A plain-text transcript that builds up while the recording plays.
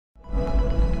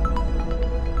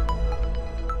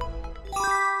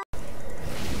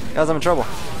Guys, I'm in trouble.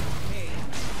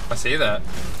 I see that.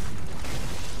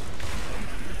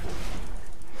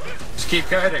 Just keep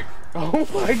kiting. Oh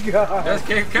my god. Just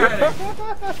keep kiting.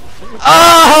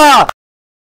 Ah!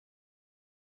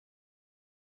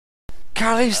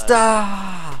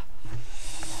 Kalista!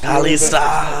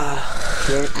 Kalista!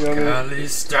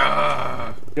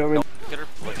 Kalista!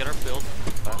 Look at our build.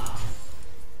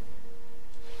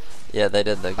 Yeah, they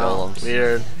did the golems.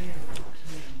 Weird.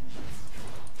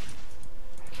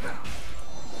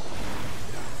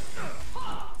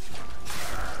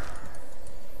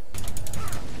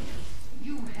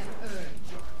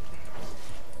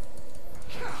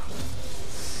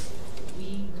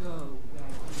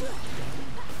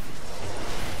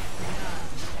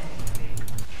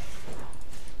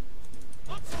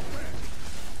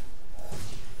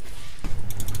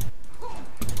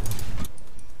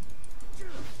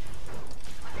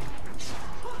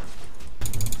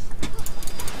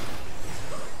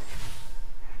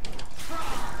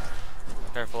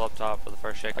 Careful up top for the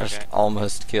first shake. I just Okay.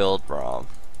 almost killed Braum.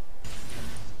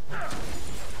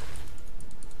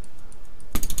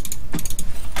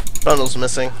 Bundle's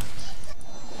missing.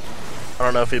 I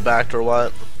don't know if he backed or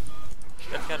what.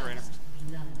 Good Katarina.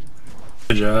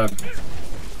 Good job.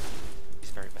 He's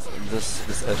very bad. This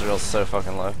Ezreal's so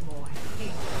fucking low.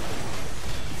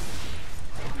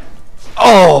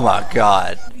 Oh my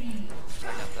god! I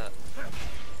got that.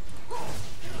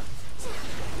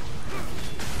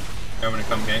 You want me to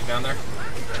come gank down there?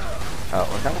 Oh,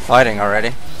 we're kind of fighting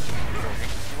already.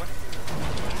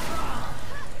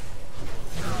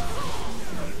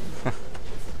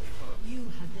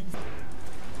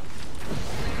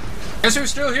 Guess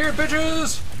who's still here,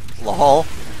 bitches? Lol.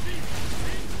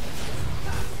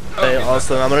 Hey, he's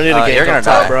Austin, I'm gonna need a you're gank gonna up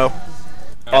top, die. bro.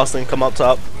 Austin, come up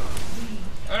top.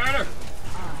 not.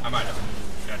 I might have.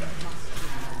 Yeah, I died.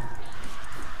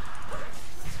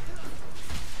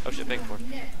 Oh shit, big board.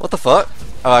 What the fuck?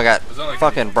 Oh, I got Was that like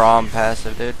fucking Braum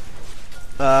passive, dude.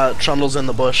 Trundle's in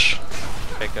the bush.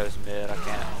 Big goes mid. I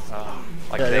can't.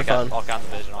 Like Yeah, they you're got fine. all kinds of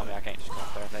vision on me. I can't just go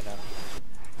up there. They know.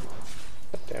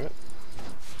 God damn it.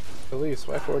 Elise,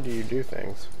 why for do you do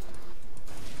things?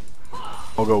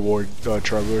 I'll go ward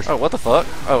travelers. Oh, what the fuck?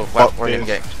 Oh, wow, Oh, we're getting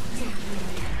yeah. ganked.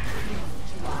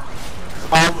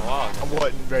 Wow. I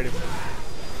wasn't ready.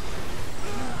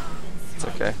 It's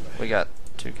okay. We got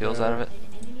 2 kills out of it.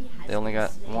 They only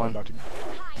got 1.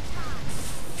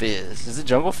 Fizz. Is it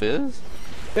Jungle Fizz?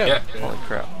 Yeah. Holy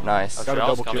crap. Nice. Got a I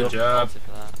was double coming kill. Good job. for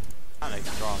that. I make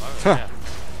strong.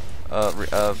 Oh,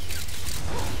 yeah.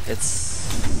 It's...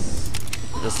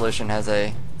 This Lucian has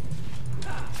a...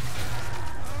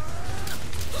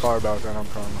 Sorry about that, I'm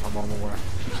coming. I'm on the way.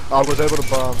 I was able to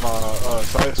buy my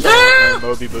Silas and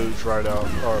Moby boots right out.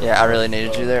 Or, Yeah, I really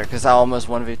needed you there, because I almost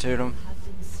 1v2'd him.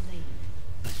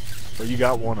 Well, you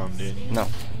got one of them, didn't you? No.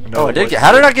 No, Oh, I did what- get...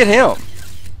 How did I get him?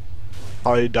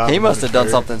 Oh, he died. He from must the have done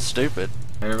tree. something stupid.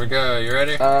 Here we go. You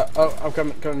ready? Oh, I'm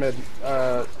coming mid.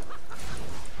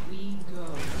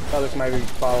 Alex might be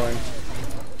following.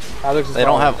 Alex is They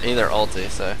don't following. have either ulti,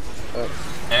 so...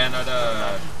 And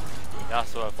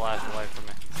That's what flashed away from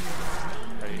me.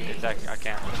 It's actually, I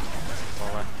can't. Go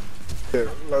away.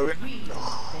 Here, Logan.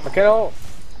 Okay, ult.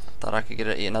 Thought I could get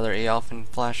another E off and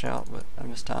flash out, but I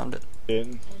mistimed it.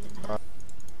 Didn't.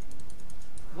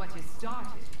 What has started?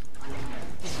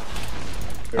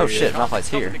 Oh shit, Malphite's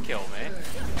Coming here. to kill me.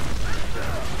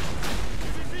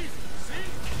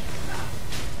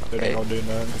 They Okay. ain't gonna do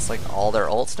nothing. It's like all their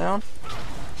ults down?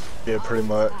 Yeah, pretty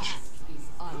much.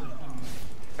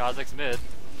 Kazakh's mid.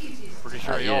 Pretty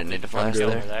sure you he didn't need to flash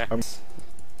killed there. me there.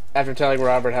 After telling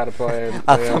Robert how to play.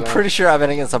 I'm pretty sure I've been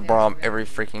against a Braum every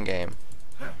freaking game.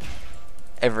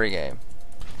 Every game.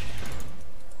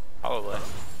 Probably.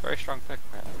 Very strong pick,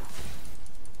 man.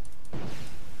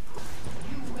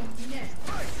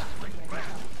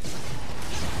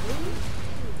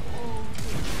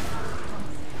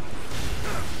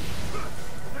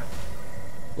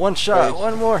 One shot,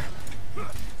 one more.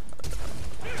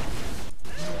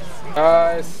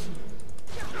 Nice.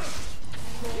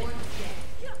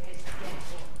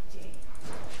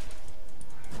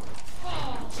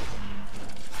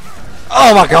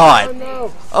 Oh my god! Oh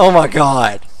no. Oh my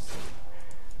god!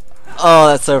 Oh,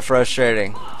 that's so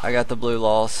frustrating. I got the blue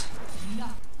loss.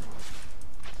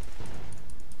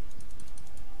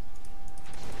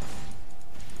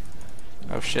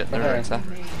 Oh shit, they're Okay. inside.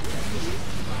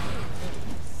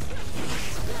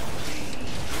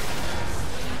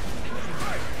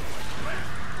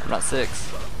 I'm not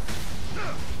 6.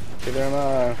 Neither am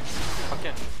I.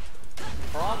 Fucking.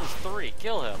 Braum is 3.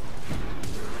 Kill him.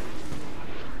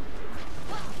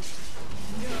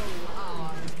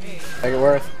 Make it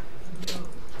worth.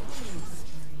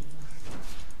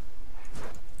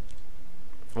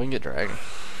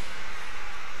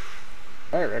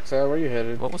 box at? Where you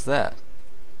headed? What was that?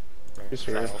 You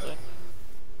sure?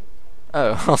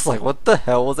 Oh, I was like, what the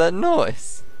hell was that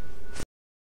noise?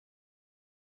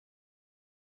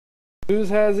 Who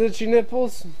has itchy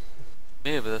nipples?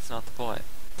 Me, but that's not the point.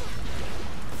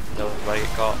 Nobody get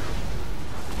caught.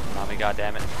 Mommy,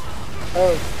 goddammit.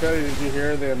 Oh, Cody, did you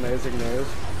hear the amazing news?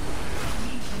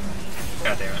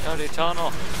 God damn it. Cody,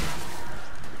 tunnel.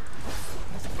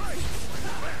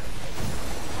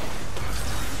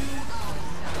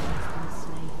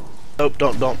 Nope,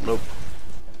 don't, nope.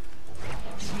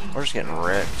 We're just getting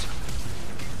wrecked.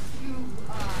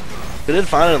 We did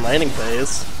fine in landing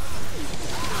phase.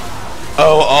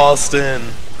 Oh, Austin.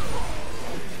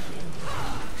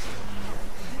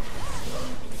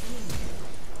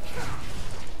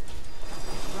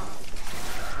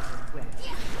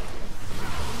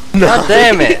 God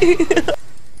damn it!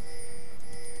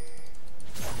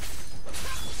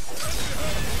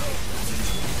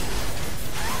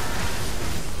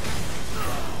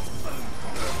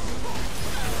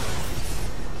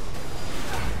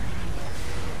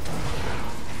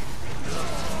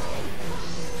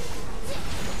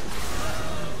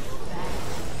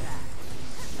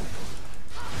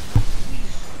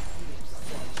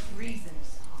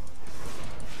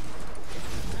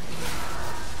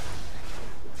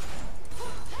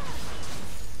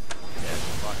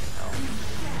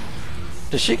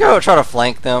 Did she go try to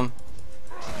flank them?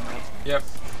 Yep.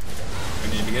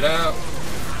 We need to get out.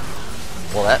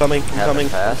 Well, that Coming, happened coming,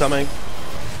 fast. coming.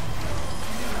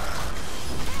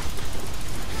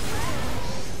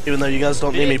 Even though you guys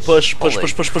don't need me, push, push, Holy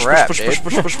push, push, push, crap, push, push, dude.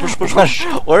 push, push, push, push, push, push.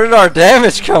 Where did our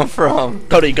damage come from?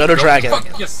 Cody, go to dragon.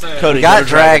 Fuck you said. Cody, Got go to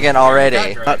dragon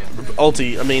already. Got dragon.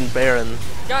 Ulti, I mean Baron.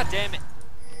 God damn it.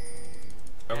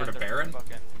 Over to Baron?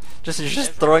 You're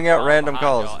just throwing out random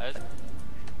calls.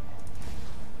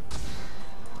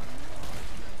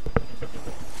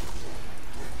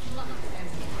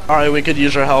 Alright, we could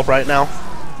use your help right now.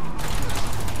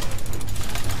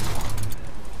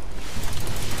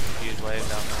 Huge wave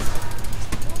down there.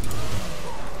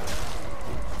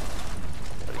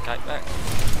 Put a kite back.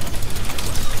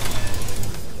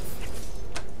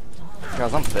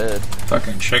 Guys, I'm fed.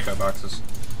 Fucking Shaco boxes.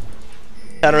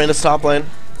 Katarina's top lane.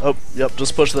 Oh, yep,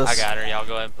 just push this. I got her. Y'all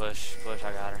go ahead and push. Push,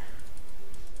 I got her.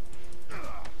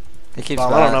 He keeps Well,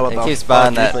 buying, I don't know what he the keeps fuck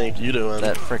buying you that, think you doing.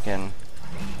 that freaking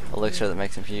elixir that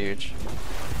makes him huge.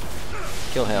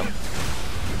 Kill him.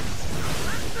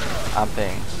 I'm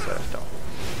pinged, so don't.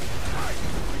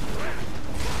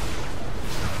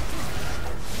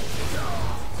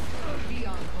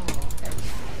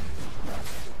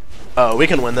 Oh, we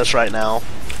can win this right now.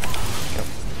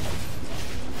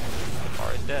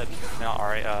 Ari's dead. No,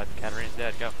 Ari, Katarina's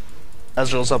dead. Go.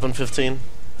 Ezreal's up in 15.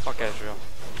 Fuck Ezreal.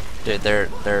 Dude,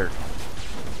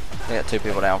 they got two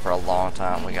people down for a long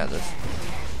time. We got this.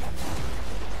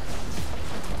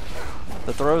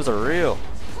 The throws are real.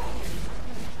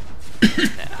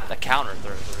 Nah, the counter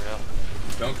throws are real.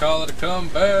 Don't call it a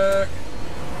comeback.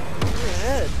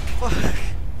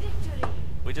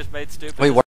 We just made stupid.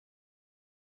 Wait, what?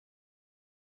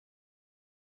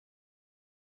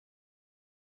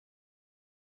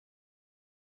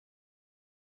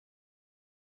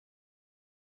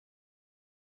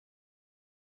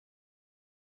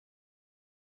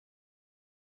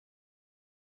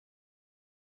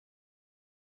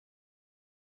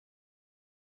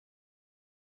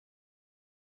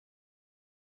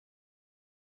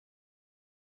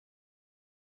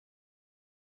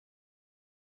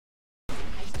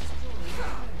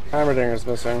 Hammerdinger's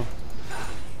missing.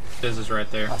 This is right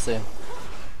there. I see him.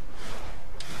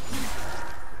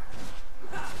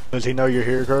 Does he know you're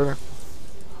here, Carter?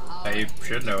 He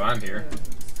should know I'm here.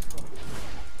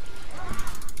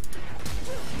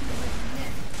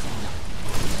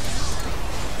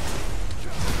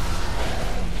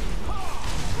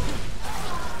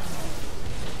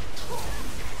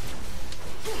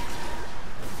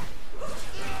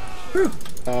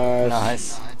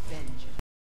 Nice.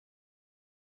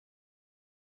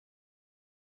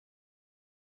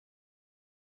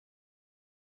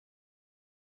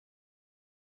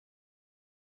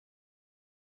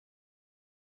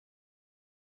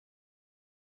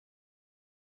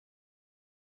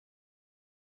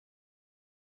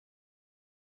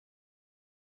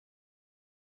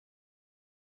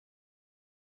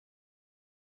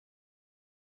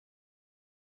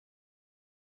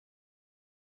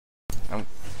 I'm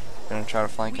gonna try to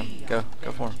flank him. Go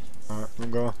for him. Alright,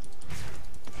 I'm going.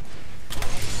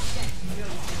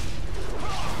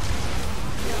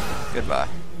 Goodbye.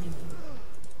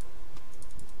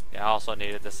 Yeah, I also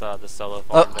needed this this solo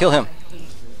Oh, farm. kill him.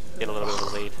 Get a little bit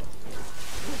of a lead.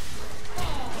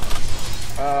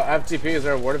 I have TP. Is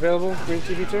there a ward available? Green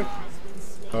TP too?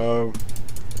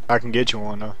 I can get you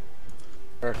one though.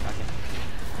 Or,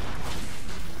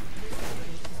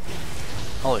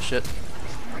 Holy shit.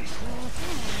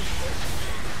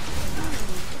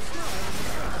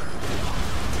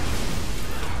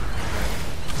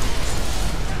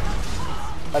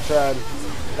 I tried.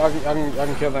 I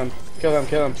can kill them. Kill them.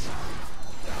 Kill them.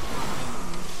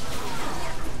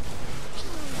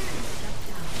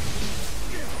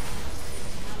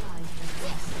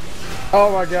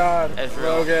 Oh my God, Ezreal.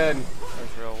 Logan.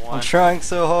 Ezreal I'm one. trying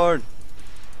so hard.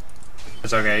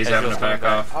 It's okay, he's having Ezreal's to back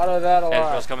coming off. Out of that Ezreal's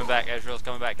alive. coming back. Ezreal's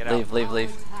coming back. Get out.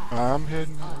 Leave. I'm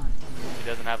heading. He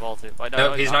doesn't have ulti. Wait, no,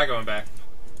 Nope, he's not going back.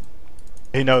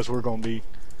 He knows we're gonna be.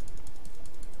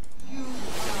 Get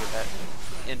that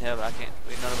in him, but I can't.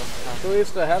 None of us have.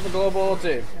 Kalista, have a global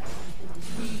ulti.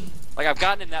 Like, I've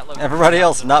gotten in that low. Everybody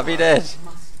else not be dead.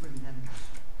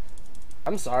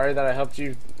 I'm sorry that I helped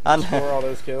you I know. score all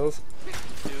those kills.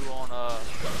 Two on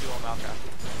Malphite.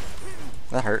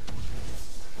 That hurt.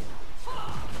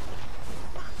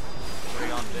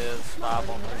 3 on Viz, 5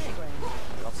 on Lucian.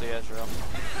 Don't see Ezreal.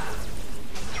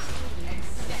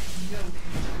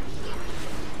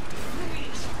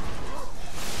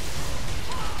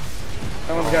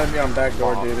 Someone's gotta be on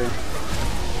backdoor duty.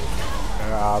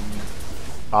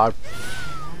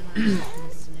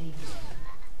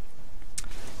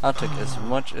 I took as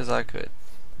much as I could.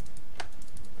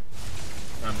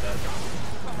 I'm dead.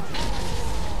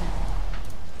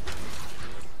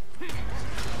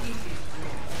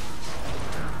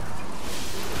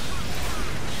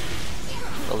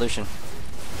 Illusion.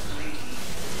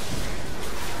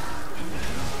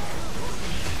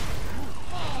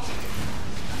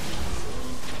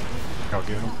 I'll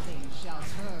get him.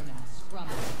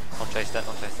 Don't chase that.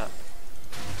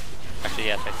 Actually,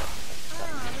 yeah, chase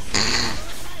that.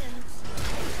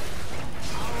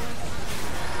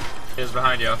 He's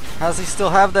behind you. How does he still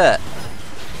have that?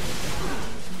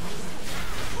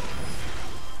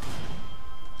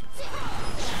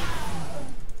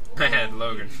 Man,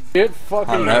 Logan. Get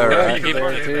fucking I know, wrecked right? Keep there,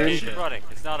 running, dude. keep running.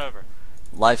 It's not over.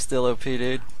 Life still OP,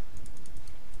 dude.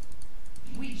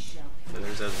 So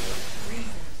there's Ezreal.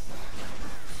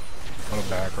 On a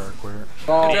back right quick.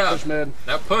 Oh, Good job. push mid.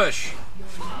 Now push!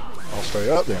 I'll stay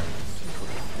up there.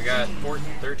 We got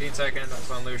 13 seconds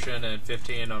on Lucian and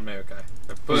 15 on Maokai. Now Did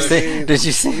you push. did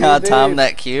you see how I timed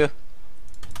that Q?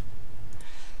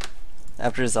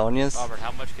 After Zonia's? Robert,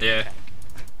 how much can Yeah. you tank?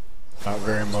 Not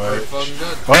very Pretty much. fucking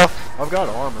good. Well, I've got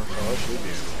armor, so I should be.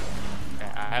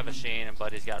 Okay, I have a Sheen and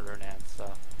Buddy's got Runaan,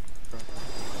 so.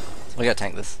 We gotta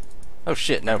tank this. Oh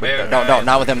shit, no, Maybe- don't,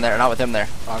 not with him there, not with him there.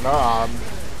 I know.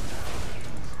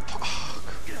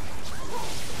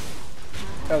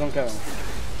 Kill him.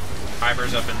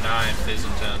 Timer's up in 9, Fizz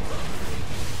in 10.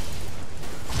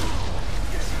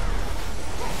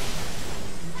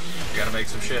 We gotta make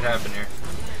some shit happen here.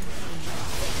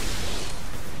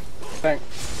 Tank.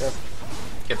 Go.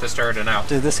 Get this started out.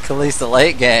 Dude, this Kalista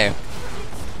late game.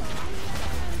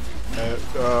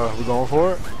 We going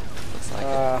for it? Looks like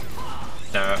it.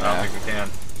 No, I don't think we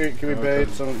can. Can we bait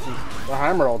some the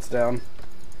Heimer ult's down?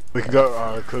 We could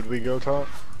go. Could we go top?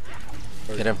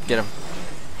 Get him.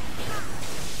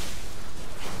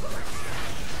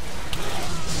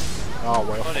 Oh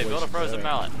well. Buddy, build a frozen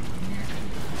mallet.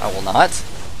 I will not.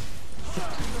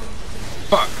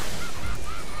 Fuck!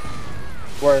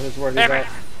 Where he's at.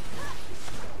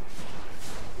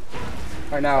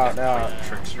 Alright, now out.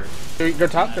 Trickster. Go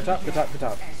top.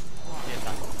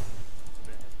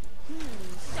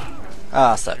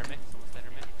 Ah, stuck. Center me. Someone center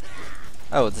me.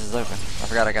 Oh, this is open. I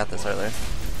forgot I got this earlier.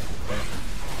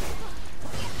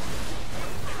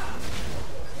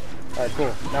 Alright,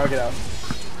 cool. Now we get out.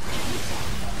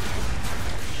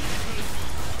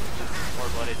 More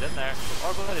Buddy's in there.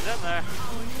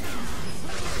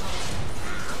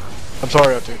 I'm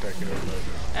sorry I took that kill.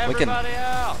 Everybody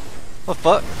out! What the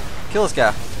fuck? Kill this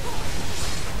guy.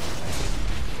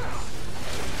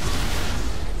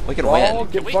 We can Oh, win.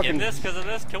 get Can we fucking end this because of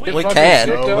this? Can we? We fucking can.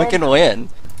 sick, We though. can win.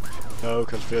 No,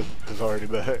 because Fifth is already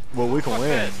back. Well, we can Fuck win,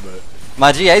 this. but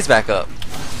My GA's back up.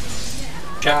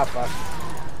 Ah, fuck.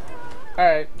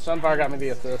 Alright, Sunfire got me the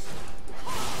assist.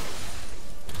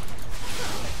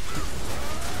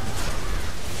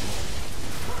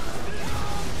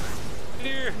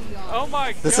 Here. Oh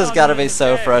my god. This has gotta be this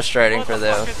so game. frustrating What for the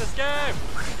them. fuck is this game?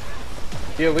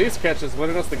 He at least catches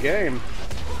winning us the game.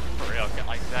 For real,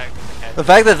 like that. The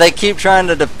fact that they keep trying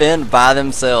to defend by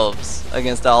themselves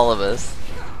against all of us.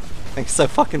 I think it's so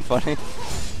fucking funny.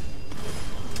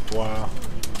 wow.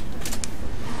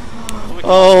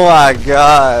 Oh my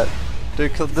god.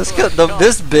 Dude,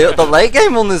 this build, the late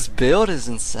game on this build is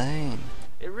insane.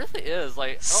 It really is.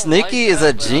 Like Sneaky is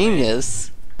a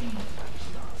genius.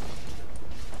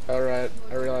 Alright,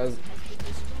 I realize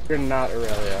you're not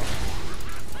Aurelia.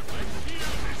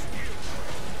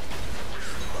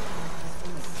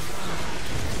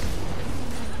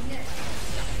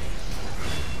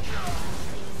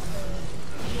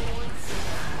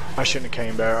 I shouldn't have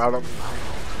came back. I don't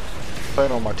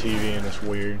playing on my TV and it's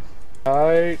weird.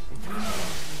 Alright.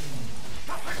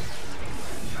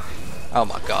 Oh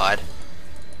my god.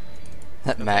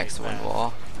 That max wind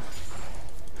wall.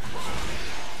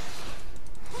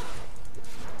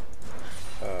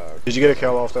 Did you get a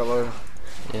kill off that load?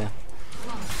 Yeah.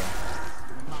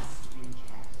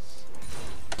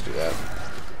 Do that.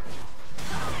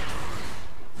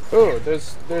 Oh,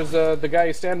 there's the guy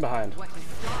you stand behind.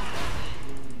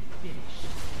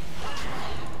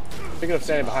 Thinking of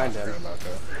standing behind him.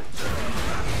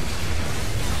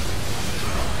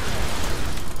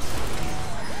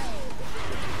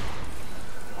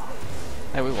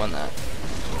 Hey, we won that.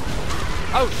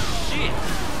 Oh shit!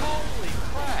 Holy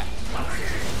crap!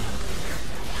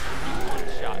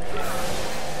 Shot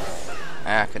it.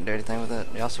 I couldn't do anything with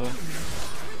it. Yasuo.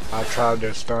 I tried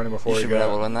to stun him before You he should be able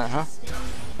to got. win that, huh?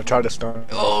 I tried to stun him.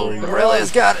 Oh, before he got.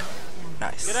 Aurelia's got it.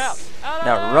 Nice. Get out! Out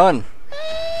Now of run.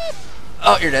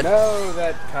 Oh, you're dead. No,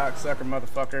 that cocksucker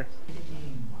motherfucker.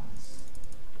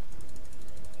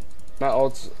 My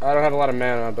ult's, I don't have a lot of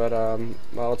mana, but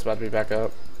my ult's about to be back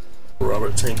up.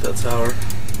 Robert, tank that tower.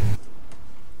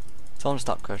 Tell him to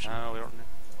stop crouching. No, we don't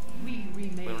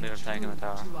need a tank in the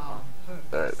tower.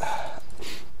 Alright. I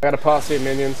got a posse of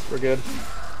minions, we're good.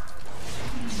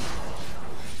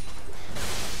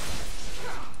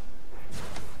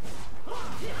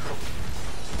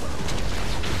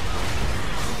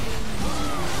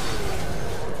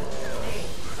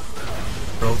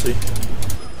 Royalty.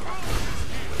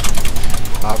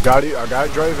 I've got it. I got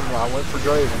Draven. I went for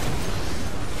Draven.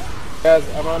 Guys,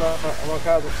 I'm on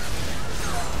Kaza.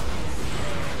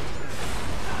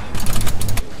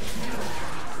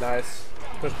 Nice.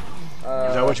 Is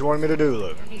that what you wanted me to do,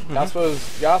 Logan?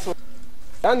 Yasuo.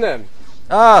 Done then.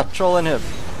 Ah, trolling him.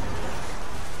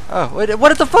 Oh, wait,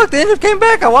 what the fuck? The end came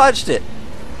back. I watched it.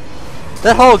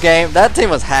 That whole game, that team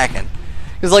was hacking.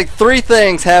 There's like 3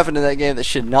 things happened in that game that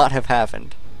should not have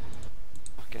happened.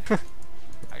 Okay.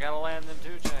 I gotta land them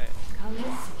too, Jay.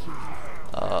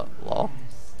 Lol.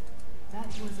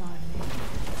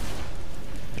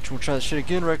 But you wanna try this shit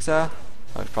again, Rek'Sai?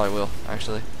 Oh, you probably will,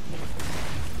 actually.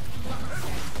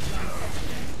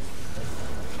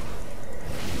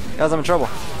 Guys, I'm in trouble.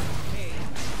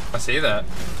 I see that.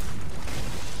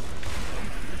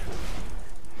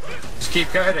 Just keep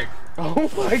kiting. Oh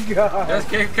my god. Just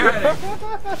keep kiting.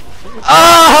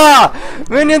 Ah!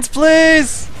 Minions,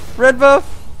 please! Red buff!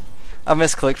 I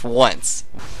misclicked once.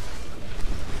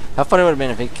 How funny would it have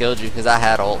been if he killed you, because I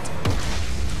had ult.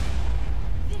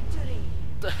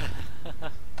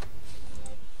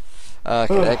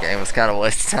 Okay, that game was kind of a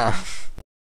waste of time.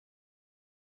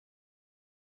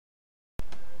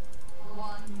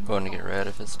 Going to get red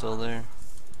if it's still there.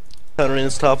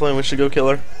 Katarina's top lane, we should go kill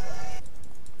her.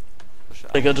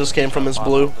 I think I just came from his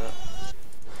blue. Two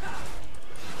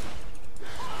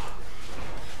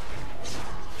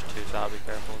side, be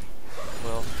careful.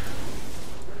 Well,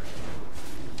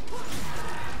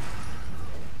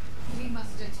 We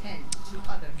must attend to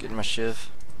other Getting my shiv.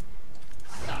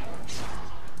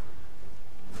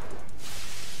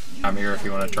 I'm here if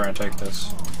you want to try and take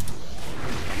this.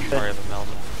 sorry of the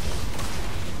melted.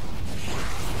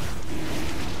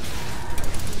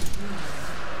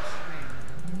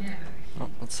 Oh,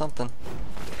 that's something.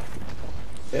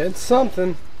 It's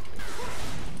something.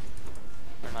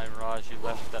 Night Raj, you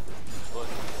left that foot.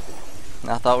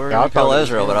 I thought we were Yeah, I going to kill thought it was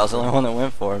Ezreal, but him. I was the only one that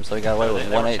went for him, so he got away with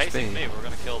They 1 were chasing HP. me. We're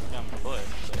gonna kill them foot.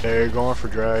 So They're going for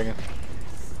Dragon.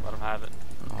 let them have it.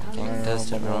 Oh, can't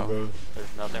test him, bro.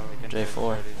 There's nothing we can do.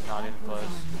 J4. He's not even close.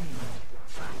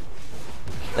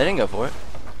 They didn't go for it.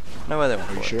 No way they went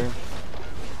Are for you it. sure? Yeah,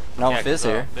 Not with 'cause, Fizz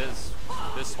here.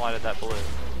 Fizz slited that blue.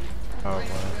 Oh,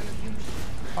 man.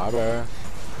 My bad.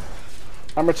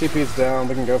 Armor TP's down,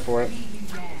 we can go for it.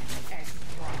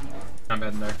 I'm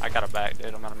heading there. I got it back,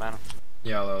 dude. I'm out of mana.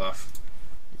 Yeah, Olaf.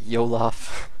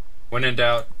 Yolaf. When in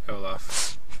doubt,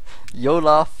 Olaf.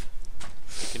 Yolaf.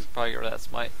 You can probably get rid of that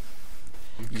smite.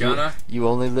 I'm gonna. You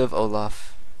only live,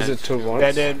 Olaf. Is it to once?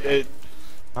 And then it,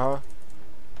 huh?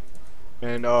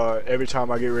 And every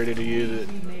time I get ready to use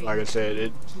it, like I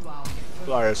said,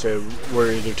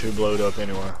 we're either too blowed up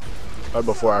anyway. Right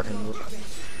before I can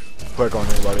click on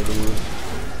anybody to use.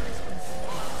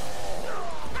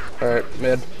 Alright,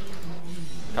 mid.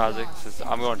 Kha'Zix.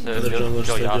 I'm going to The jungle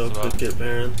kill said y'all Yasuo. could get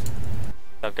Baron.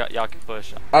 I've got y'all can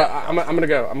push. I'm gonna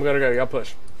go. I'm gonna go. Y'all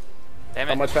push. Damn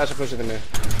How it. much faster push it than me?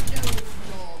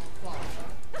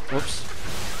 Whoops.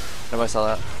 Nobody saw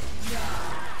that.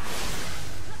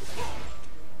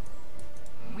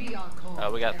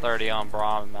 We got 30 on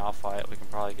Braum and Malphite. We can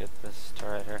probably get this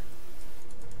turret here.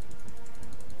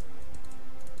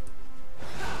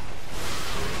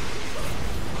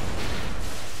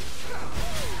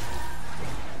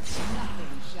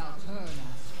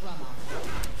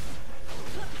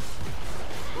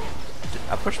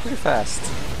 I pushed pretty fast.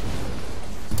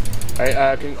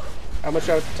 Alright, how much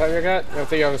time you got? I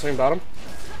think you're on the same bottom.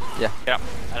 Yeah. Yep,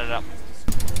 add it up.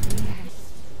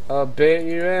 I'll bait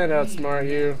you and outsmart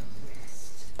you.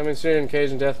 Coming soon,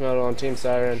 Cajun Death Metal on Team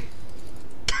Siren.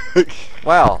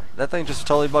 Wow, that thing just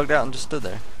totally bugged out and just stood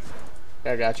there.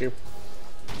 I got you.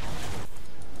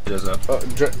 Does up. Oh,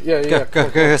 yeah.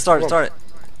 Go, start it.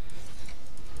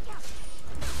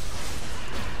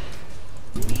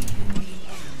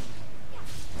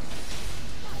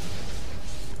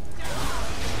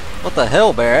 What the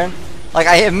hell, Baron? Like,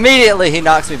 immediately he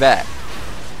knocks me back.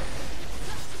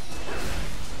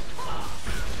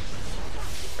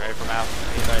 Ready for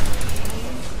Malphite.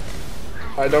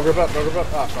 Alright, don't grip up.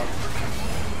 Ah, fuck.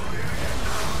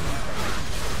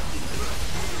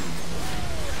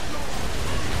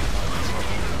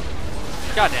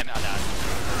 God damn it, I died.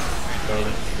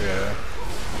 Yeah.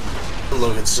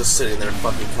 Logan's just sitting there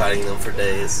fucking kiting them for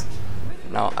days.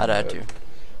 No, I died too.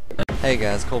 Hey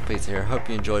guys, Cold Pizza here. Hope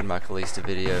you enjoyed my Kalista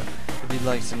video. If you'd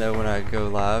like to know when I go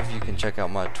live, you can check out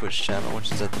my Twitch channel,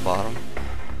 which is at the bottom.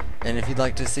 And if you'd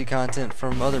like to see content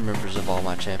from other members of all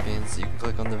my champions, you can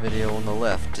click on the video on the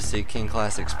left to see King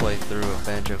Classic's playthrough of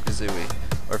Banjo-Kazooie.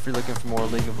 Or if you're looking for more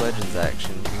League of Legends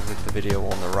action, you can click the video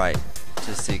on the right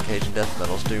to see Cajun Death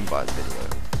Metal's Doombots video.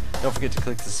 Don't forget to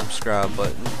click the subscribe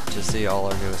button to see all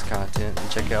our newest content, and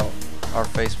check out our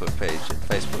Facebook page at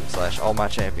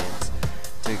Facebook/AllMyChampions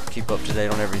to keep up to date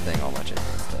on everything All My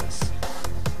Champions does.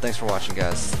 Thanks for watching,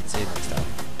 guys. See you next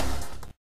time.